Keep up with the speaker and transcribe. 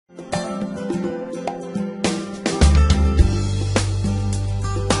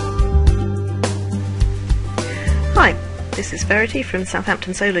This is Verity from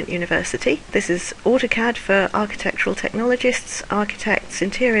Southampton Solent University. This is AutoCAD for architectural technologists, architects,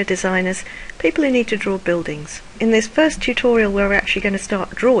 interior designers, people who need to draw buildings. In this first tutorial where we're actually going to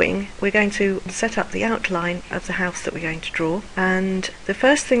start drawing, we're going to set up the outline of the house that we're going to draw. And the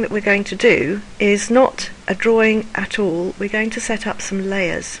first thing that we're going to do is not a drawing at all, we're going to set up some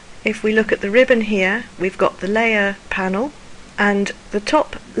layers. If we look at the ribbon here, we've got the layer panel, and the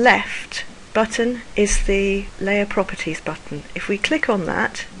top left button is the layer properties button. If we click on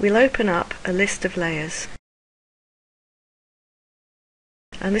that, we'll open up a list of layers.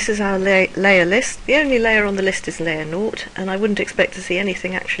 And this is our layer list. The only layer on the list is layer 0, and I wouldn't expect to see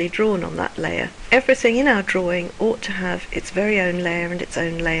anything actually drawn on that layer. Everything in our drawing ought to have its very own layer and its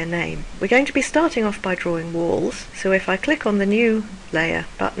own layer name. We're going to be starting off by drawing walls, so if I click on the new layer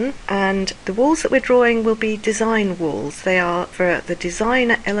button, and the walls that we're drawing will be design walls. They are for the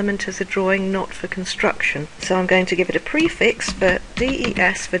design element of the drawing, not for construction. So I'm going to give it a prefix for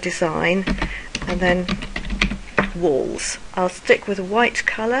DES for design, and then walls. I'll stick with a white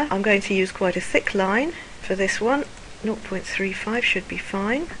colour. I'm going to use quite a thick line for this one. 0.35 should be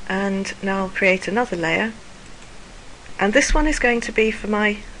fine. And now I'll create another layer. And this one is going to be for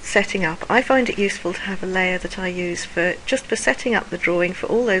my setting up. I find it useful to have a layer that I use just for setting up the drawing, for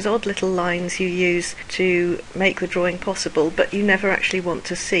all those odd little lines you use to make the drawing possible but you never actually want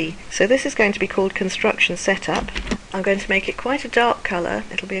to see. So this is going to be called Construction Setup. I'm going to make it quite a dark colour.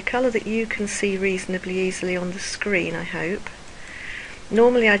 It'll be a colour that you can see reasonably easily on the screen, I hope.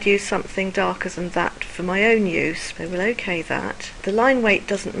 Normally I'd use something darker than that for my own use, so we'll OK that. The line weight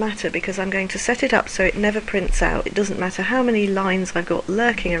doesn't matter because I'm going to set it up so it never prints out. It doesn't matter how many lines I've got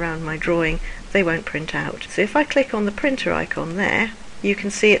lurking around my drawing, they won't print out. So if I click on the printer icon there, you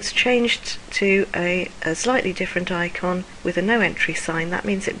can see it's changed to a slightly different icon with a no entry sign. That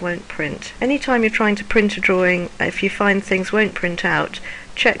means it won't print. Anytime you're trying to print a drawing, if you find things won't print out,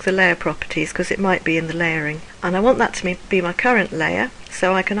 check the layer properties because it might be in the layering. And I want that to be my current layer,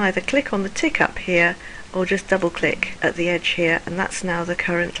 so I can either click on the tick up here or just double click at the edge here, and that's now the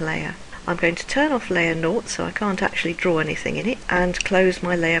current layer. I'm going to turn off layer 0 so I can't actually draw anything in it, and close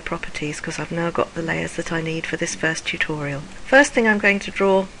my layer properties because I've now got the layers that I need for this first tutorial. First thing I'm going to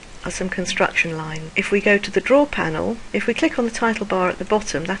draw are some construction lines. If we go to the draw panel, if we click on the title bar at the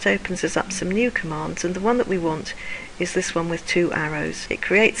bottom, that opens us up some new commands, and the one that we want is this one with 2 arrows. It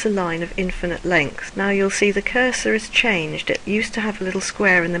creates a line of infinite length. Now you'll see the cursor has changed. It used to have a little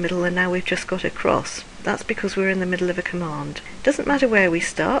square in the middle and now we've just got a cross. That's because we're in the middle of a command. It doesn't matter where we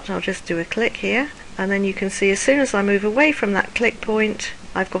start, I'll just do a click here, and then you can see as soon as I move away from that click point,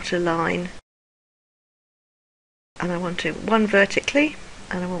 I've got a line. And I want one vertically,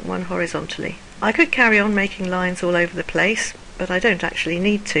 and I want one horizontally. I could carry on making lines all over the place, but I don't actually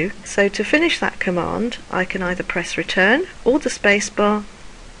need to. So to finish that command, I can either press return, or the spacebar,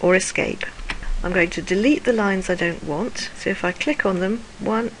 or escape. I'm going to delete the lines I don't want, so if I click on them,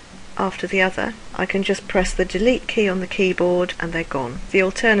 one after the other, I can just press the delete key on the keyboard and they're gone. The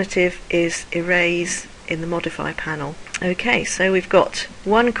alternative is erase in the modify panel. Okay, so we've got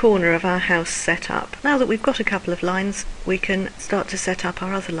one corner of our house set up. Now that we've got a couple of lines, we can start to set up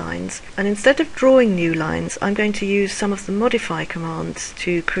our other lines. And instead of drawing new lines, I'm going to use some of the modify commands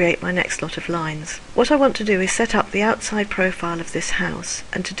to create my next lot of lines. What I want to do is set up the outside profile of this house,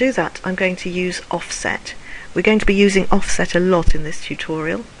 and to do that I'm going to use offset. We're going to be using offset a lot in this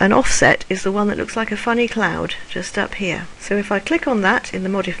tutorial. An offset is the one that looks like a funny cloud just up here. So if I click on that in the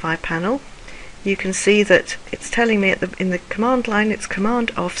modify panel, you can see that it's telling me in the command line it's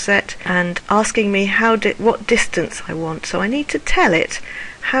command offset and asking me what distance I want. So I need to tell it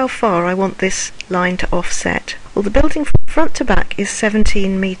how far I want this line to offset. Well, the building from front to back is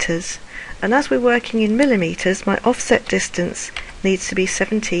 17 meters, and as we're working in millimeters, my offset distance needs to be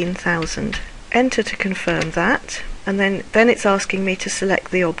 17,000. Enter to confirm that, and then it's asking me to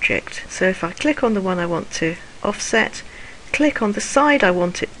select the object. So if I click on the one I want to offset, click on the side I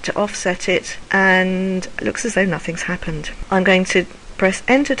want it to offset it, and it looks as though nothing's happened. I'm going to press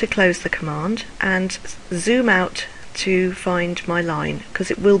enter to close the command and zoom out to find my line, because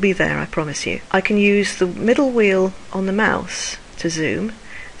it will be there, I promise you. I can use the middle wheel on the mouse to zoom,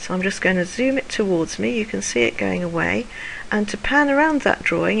 so I'm just going to zoom it towards me. You can see it going away, and to pan around that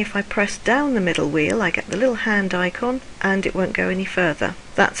drawing, if I press down the middle wheel, I get the little hand icon and it won't go any further.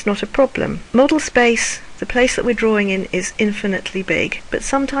 That's not a problem. Model space, the place that we're drawing in, is infinitely big, but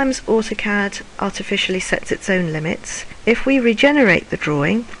sometimes AutoCAD artificially sets its own limits. If we regenerate the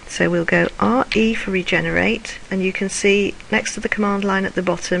drawing, so we'll go RE for regenerate, and you can see next to the command line at the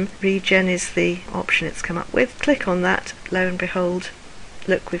bottom, regen is the option it's come up with. Click on that, lo and behold,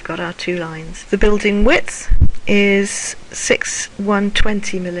 look, we've got our 2 lines. The building width is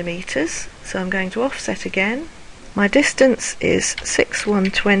 6/120 millimeters, so I'm going to offset again. My distance is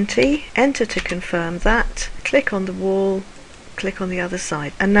 6/120, enter to confirm that, click on the wall, click on the other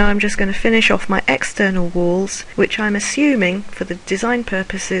side, and now I'm just going to finish off my external walls, which I'm assuming for the design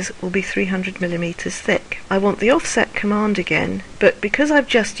purposes will be 300 millimeters thick. I want the offset command again, but because I've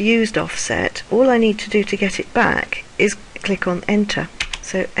just used offset, all I need to do to get it back is click on enter.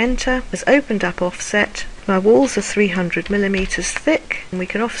 So enter has opened up offset. My walls are 300 millimeters thick, and we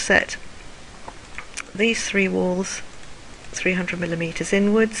can offset these three walls 300 millimeters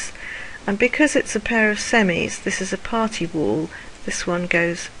inwards, and because it's a pair of semis, this is a party wall, this one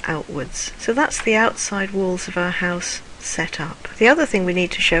goes outwards. So that's the outside walls of our house set up. The other thing we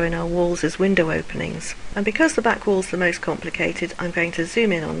need to show in our walls is window openings, and because the back wall's the most complicated, I'm going to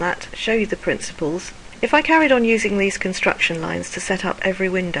zoom in on that, show you the principles. If I carried on using these construction lines to set up every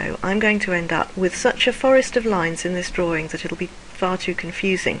window, I'm going to end up with such a forest of lines in this drawing that it'll be far too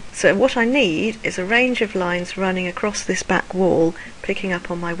confusing. So what I need is a range of lines running across this back wall, picking up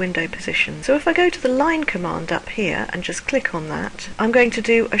on my window position. So if I go to the line command up here and just click on that, I'm going to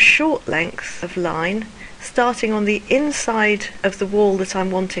do a short length of line starting on the inside of the wall that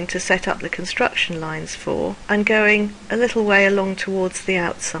I'm wanting to set up the construction lines for, and going a little way along towards the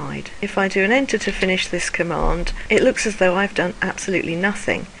outside. If I do an enter to finish this command, it looks as though I've done absolutely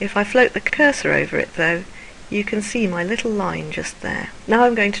nothing. If I float the cursor over it though, you can see my little line just there. Now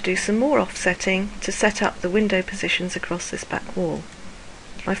I'm going to do some more offsetting to set up the window positions across this back wall.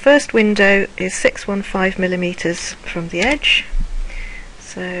 My first window is 615 millimeters from the edge.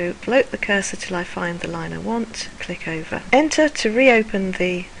 So float the cursor till I find the line I want, click over. Enter to reopen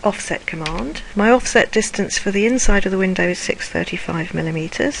the offset command. My offset distance for the inside of the window is 635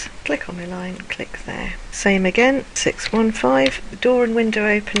 millimeters. Click on my line, click there. Same again, 615. The door and window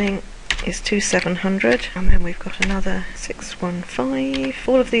opening is 2700, and then we've got another 615.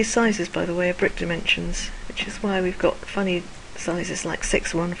 All of these sizes, by the way, are brick dimensions, which is why we've got funny sizes like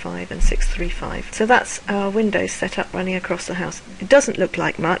 615 and 635. So that's our windows set up running across the house. It doesn't look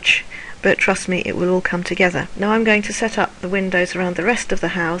like much, but trust me, it will all come together. Now I'm going to set up the windows around the rest of the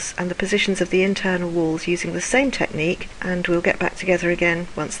house and the positions of the internal walls using the same technique, and we'll get back together again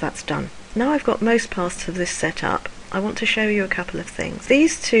once that's done. Now I've got most parts of this set up, I want to show you a couple of things.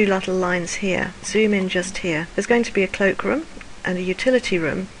 These two little lines here, zoom in just here. There's going to be a cloakroom and a utility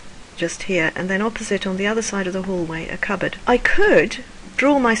room just here, and then opposite on the other side of the hallway a cupboard. I could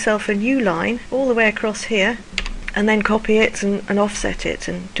draw myself a new line all the way across here and then copy it and offset it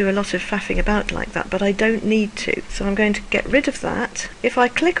and do a lot of faffing about like that, but I don't need to. So I'm going to get rid of that. If I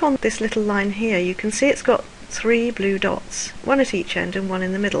click on this little line here, you can see it's got three blue dots, one at each end and one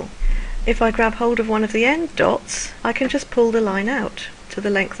in the middle. If I grab hold of one of the end dots, I can just pull the line out to the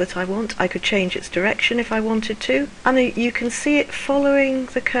length that I want. I could change its direction if I wanted to, and you can see it following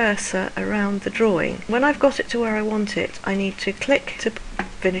the cursor around the drawing. When I've got it to where I want it, I need to click to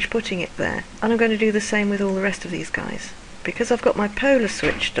finish putting it there, and I'm going to do the same with all the rest of these guys. Because I've got my polar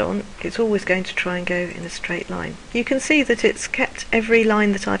switched on, it's always going to try and go in a straight line. You can see that it's kept every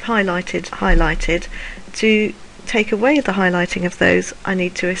line that I've highlighted. To take away the highlighting of those, I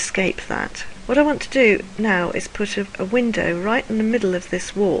need to escape that. What I want to do now is put a window right in the middle of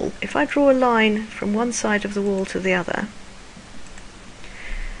this wall. If I draw a line from one side of the wall to the other,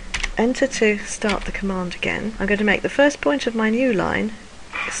 enter to start the command again, I'm going to make the first point of my new line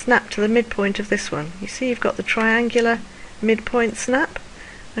snap to the midpoint of this one. You see you've got the triangular midpoint snap,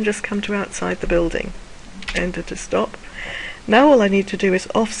 and just come to outside the building. Enter to stop. Now all I need to do is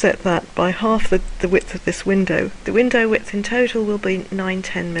offset that by half the width of this window. The window width in total will be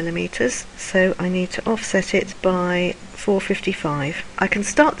 910 millimeters, so I need to offset it by 455. I can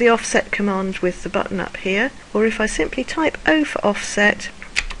start the offset command with the button up here, or if I simply type O for offset,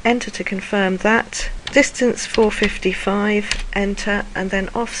 enter to confirm that, distance 455, enter, and then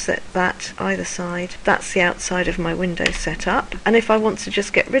offset that either side. That's the outside of my window set up, and if I want to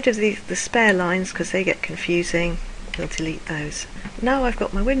just get rid of the spare lines because they get confusing, I'll delete those. Now I've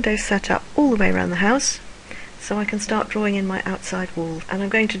got my windows set up all the way around the house, so I can start drawing in my outside wall. And I'm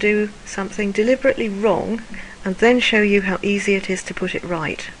going to do something deliberately wrong and then show you how easy it is to put it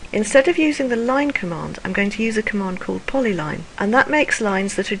right. Instead of using the line command, I'm going to use a command called polyline, and that makes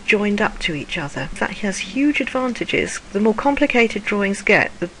lines that are joined up to each other. That has huge advantages. The more complicated drawings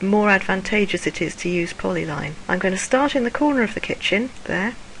get, the more advantageous it is to use polyline. I'm going to start in the corner of the kitchen,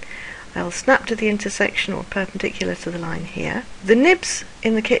 there. They'll snap to the intersection or perpendicular to the line here. The nibs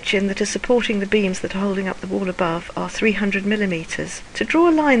in the kitchen that are supporting the beams that are holding up the wall above are 300mm. To draw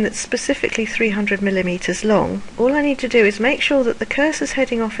a line that's specifically 300mm long, all I need to do is make sure that the cursor's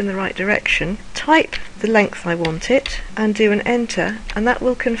heading off in the right direction, type the length I want it, and do an enter, and that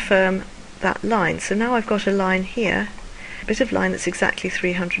will confirm that line. So now I've got a line here, a bit of line that's exactly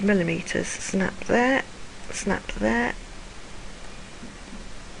 300mm. Snap there,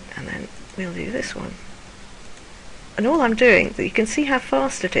 and then we'll do this one. And all I'm doing, you can see how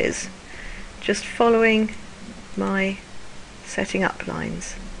fast it is, just following my setting up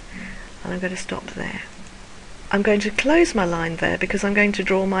lines. And I'm going to stop there. I'm going to close my line there because I'm going to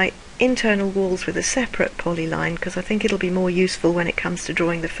draw my internal walls with a separate polyline, because I think it'll be more useful when it comes to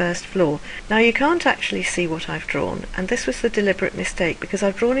drawing the first floor. Now you can't actually see what I've drawn, and this was the deliberate mistake because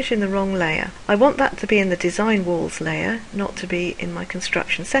I've drawn it in the wrong layer. I want that to be in the design walls layer, not to be in my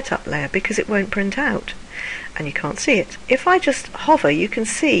construction setup layer, because it won't print out and you can't see it. If I just hover, you can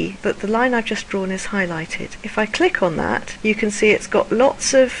see that the line I've just drawn is highlighted. If I click on that, you can see it's got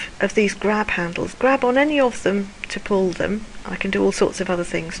lots of these grab handles. Grab on any of them to pull them. I can do all sorts of other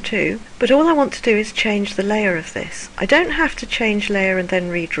things too, but all I want to do is change the layer of this. I don't have to change layer and then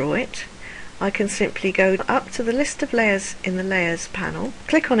redraw it. I can simply go up to the list of layers in the layers panel,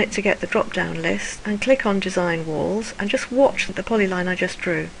 click on it to get the drop down list, and click on design walls and just watch the polyline I just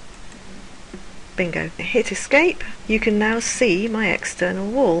drew. Bingo. Hit escape. You can now see my external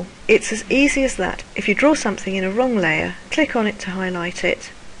wall. It's as easy as that. If you draw something in a wrong layer, click on it to highlight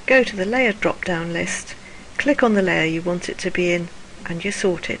it, go to the layer drop down list, click on the layer you want it to be in, and you're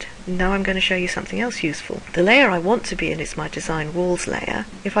sorted. Now I'm going to show you something else useful. The layer I want to be in is my design walls layer.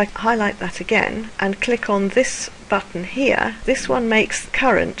 If I highlight that again and click on this button here, this one makes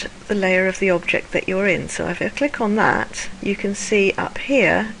current the layer of the object that you're in. So if I click on that, you can see up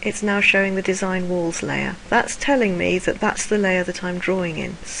here it's now showing the design walls layer. That's telling me that that's the layer that I'm drawing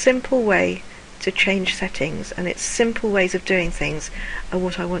in. Simple way to change settings, and it's simple ways of doing things are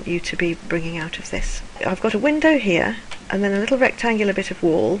what I want you to be bringing out of this. I've got a window here, and then a little rectangular bit of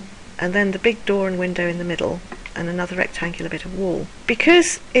wall, and then the big door and window in the middle, and another rectangular bit of wall.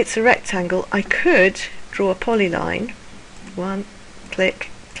 Because it's a rectangle, I could draw a polyline, one, click,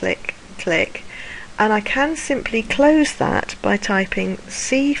 click, click, and I can simply close that by typing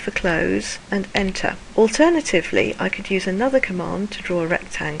C for close and enter. Alternatively, I could use another command to draw a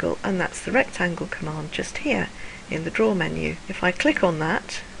rectangle, and that's the rectangle command just here in the draw menu. If I click on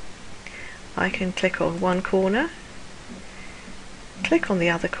that, I can click on one corner, click on the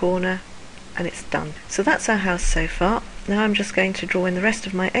other corner, and it's done. So that's our house so far. Now I'm just going to draw in the rest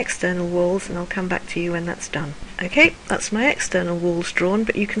of my external walls, and I'll come back to you when that's done. Okay, that's my external walls drawn,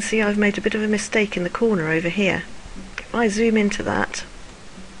 but you can see I've made a bit of a mistake in the corner over here. If I zoom into that,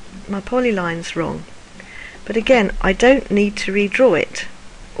 my polyline's wrong. But again, I don't need to redraw it.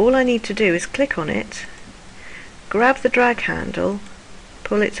 All I need to do is click on it, grab the drag handle,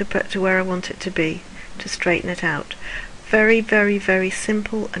 pull it to where I want it to be, to straighten it out. Very, very, very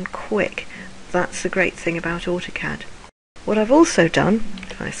simple and quick. That's the great thing about AutoCAD. What I've also done,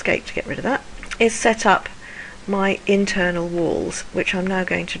 if I escape to get rid of that, is set up my internal walls, which I'm now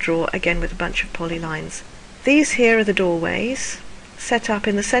going to draw again with a bunch of polylines. These here are the doorways, set up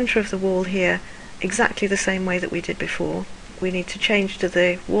in the centre of the wall here, exactly the same way that we did before. We need to change to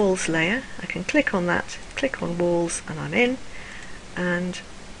the walls layer. I can click on that, click on walls, and I'm in, and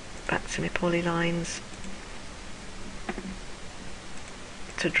back to my polylines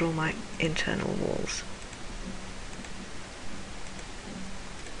to draw my internal walls.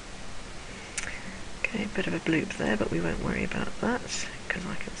 Okay, a bit of a bloop there, but we won't worry about that because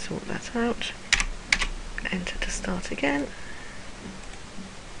I can sort that out. Enter to start again.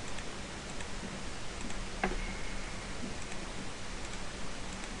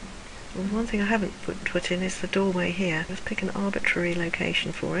 Well, one thing I haven't put in is the doorway here. Let's pick an arbitrary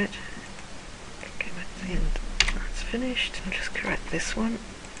location for it. Go back to the end. That's finished. I'll just correct this one.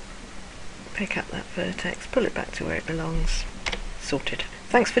 Pick up that vertex, pull it back to where it belongs. Sorted.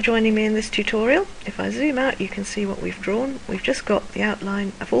 Thanks for joining me in this tutorial. If I zoom out, you can see what we've drawn. We've just got the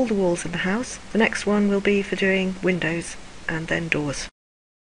outline of all the walls in the house. The next one will be for doing windows and then doors.